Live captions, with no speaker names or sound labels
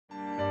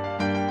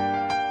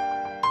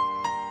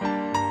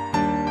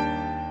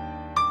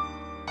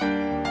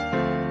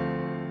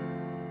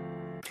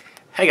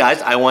Hey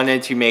guys, I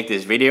wanted to make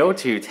this video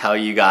to tell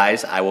you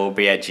guys I will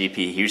be at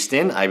GP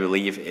Houston. I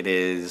believe it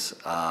is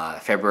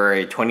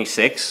February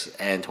 26th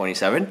and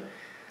 27th.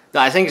 No,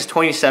 I think it's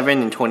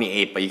 27 and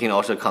 28, but you can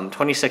also come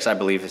 26, I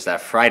believe, is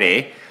that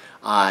Friday.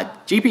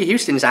 GP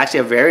Houston is actually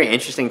a very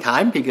interesting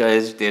time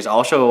because there's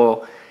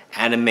also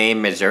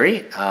Anime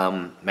Matsuri.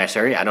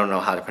 Matsuri, I don't know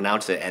how to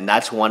pronounce it, and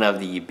that's one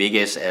of the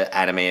biggest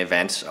anime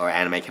events or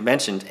anime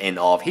conventions in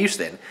all of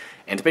Houston.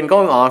 And it's been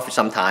going on for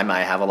some time.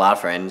 I have a lot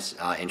of friends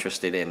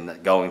interested in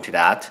going to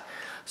that.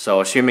 So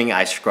assuming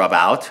I scrub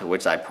out,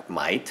 which I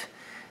might,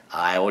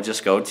 I will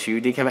just go to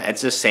the convention.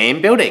 It's the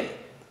same building.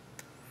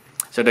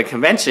 So the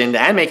convention, the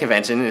anime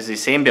convention, is the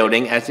same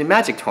building as the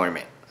Magic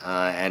tournament.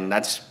 And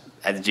that's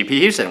at the GP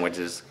Houston, which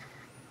is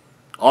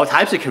all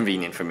types of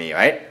convenient for me,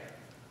 right?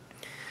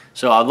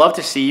 So I'd love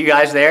to see you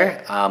guys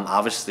there.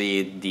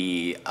 Obviously,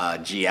 the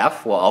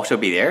GF will also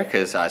be there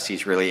because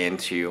she's really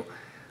into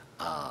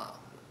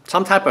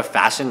some type of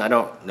fashion. I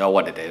don't know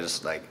what it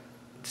is. Like,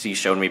 she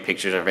showed me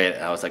pictures of it,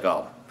 and I was like,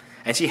 oh.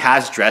 And she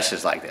has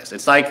dresses like this.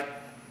 It's like,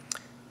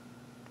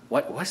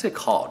 what's it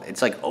called?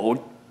 It's like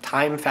old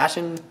time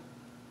fashion?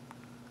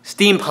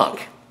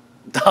 Steampunk.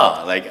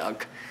 Duh. Like,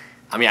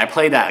 I mean, I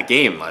played that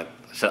game,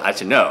 so I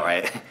should know,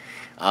 right?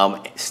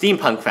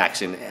 Steampunk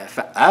fashion.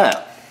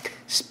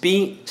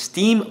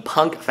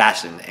 Steampunk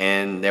fashion,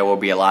 and there will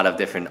be a lot of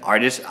different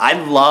artists. I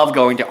love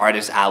going to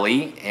Artist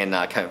Alley and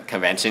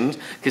conventions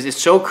because it's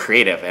so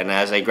creative, and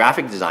as a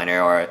graphic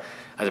designer or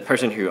as a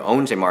person who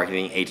owns a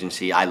marketing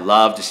agency, I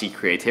love to see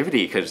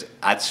creativity because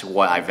that's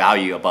what I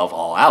value above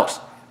all else.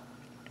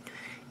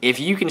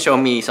 If you can show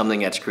me something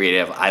that's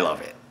creative, I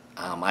love it.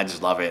 I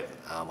just love it.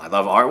 I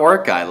love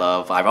artwork.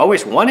 I've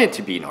always wanted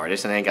to be an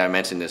artist, and I think I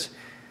mentioned this.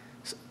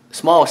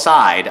 Small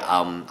aside,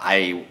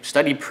 I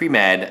studied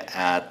pre-med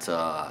at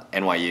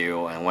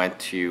NYU and went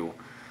to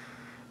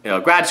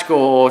grad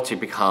school to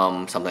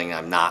become something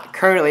I'm not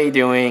currently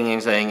doing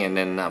anything, and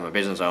then I'm a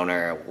business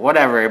owner,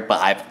 whatever,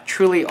 but I've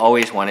truly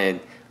always wanted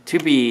to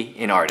be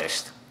an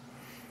artist,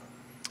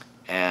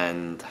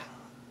 and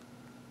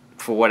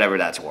for whatever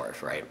that's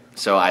worth, right?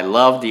 So I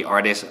love the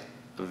Artist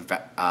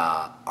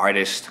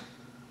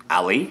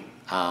Alley,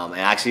 and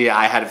actually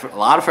I had a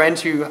lot of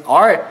friends who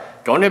are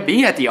going to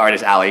be at the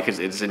Artist Alley because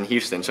it's in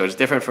Houston, so it's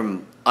different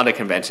from other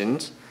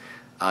conventions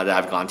that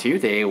I've gone to.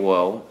 They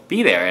will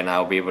be there, and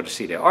I'll be able to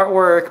see their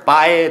artwork,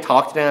 buy it,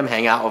 talk to them,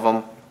 hang out with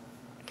them.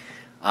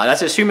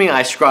 That's assuming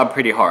I scrub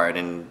pretty hard,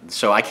 and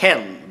so I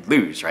can't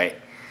lose, right?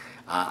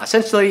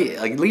 Essentially,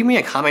 like, leave me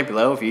a comment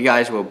below if you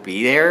guys will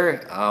be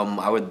there.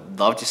 I would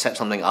love to set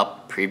something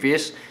up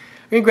previous.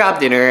 We can grab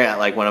dinner at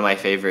like one of my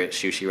favorite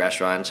sushi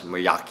restaurants,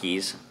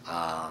 Moriyaki's.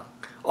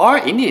 Or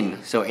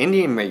Indian. So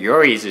Indian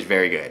Mayuri's is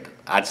very good.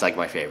 That's like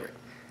my favorite.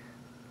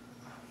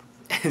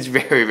 It's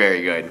very,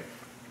 very good.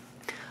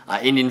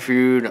 Indian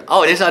food.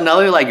 Oh, there's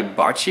another like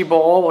barchi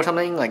bowl or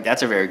something. Like,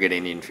 that's a very good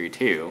Indian food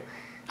too.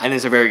 And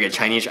there's a very good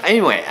Chinese.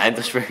 Anyway, and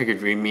there's very good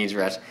Vietnamese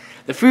restaurant.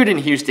 The food in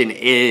Houston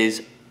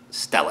is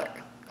stellar.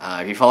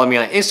 If you follow me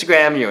on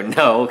Instagram, you'll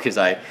know because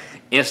I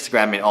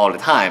Instagram it all the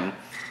time.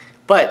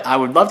 But I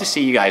would love to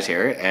see you guys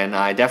here, and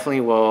I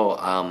definitely will.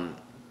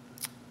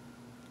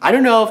 I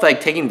don't know if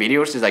like taking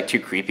videos is like too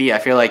creepy. I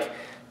feel like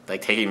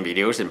taking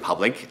videos in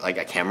public, like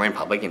a camera in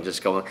public and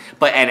just going.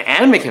 But at an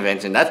anime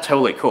convention, that's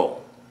totally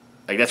cool.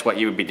 Like, that's what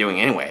you would be doing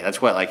anyway. That's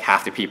what like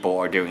half the people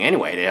are doing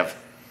anyway. They have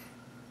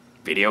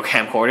video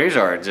camcorders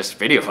or just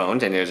video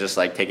phones, and they're just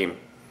like taking.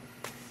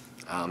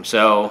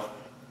 So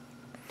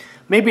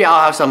maybe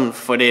I'll have some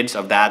footage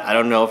of that. I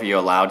don't know if you're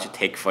allowed to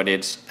take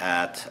footage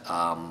at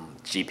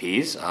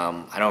GPs.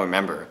 I don't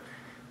remember.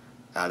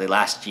 The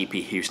last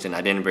GP Houston,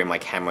 I didn't bring my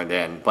camera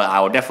then, but I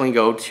will definitely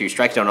go to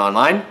Strike Zone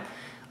Online,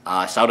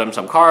 sell them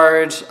some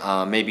cards,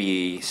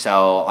 maybe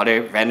sell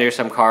other vendors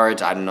some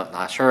cards. I'm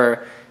not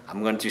sure.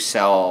 I'm going to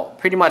sell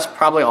pretty much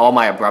probably all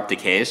my Abrupt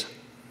Decays.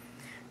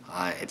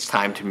 It's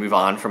time to move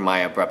on from my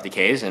Abrupt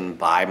Decays and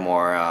buy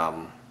more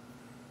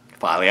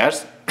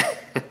Falias.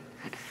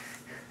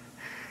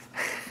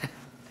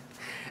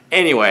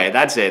 Anyway,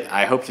 that's it.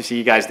 I hope to see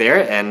you guys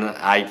there, and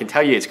I can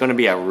tell you it's going to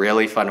be a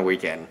really fun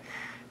weekend.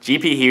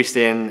 GP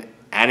Houston,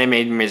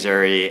 Anime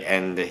Matsuri,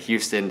 and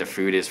the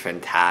food is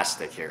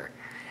fantastic here.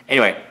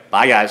 Anyway,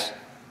 bye guys.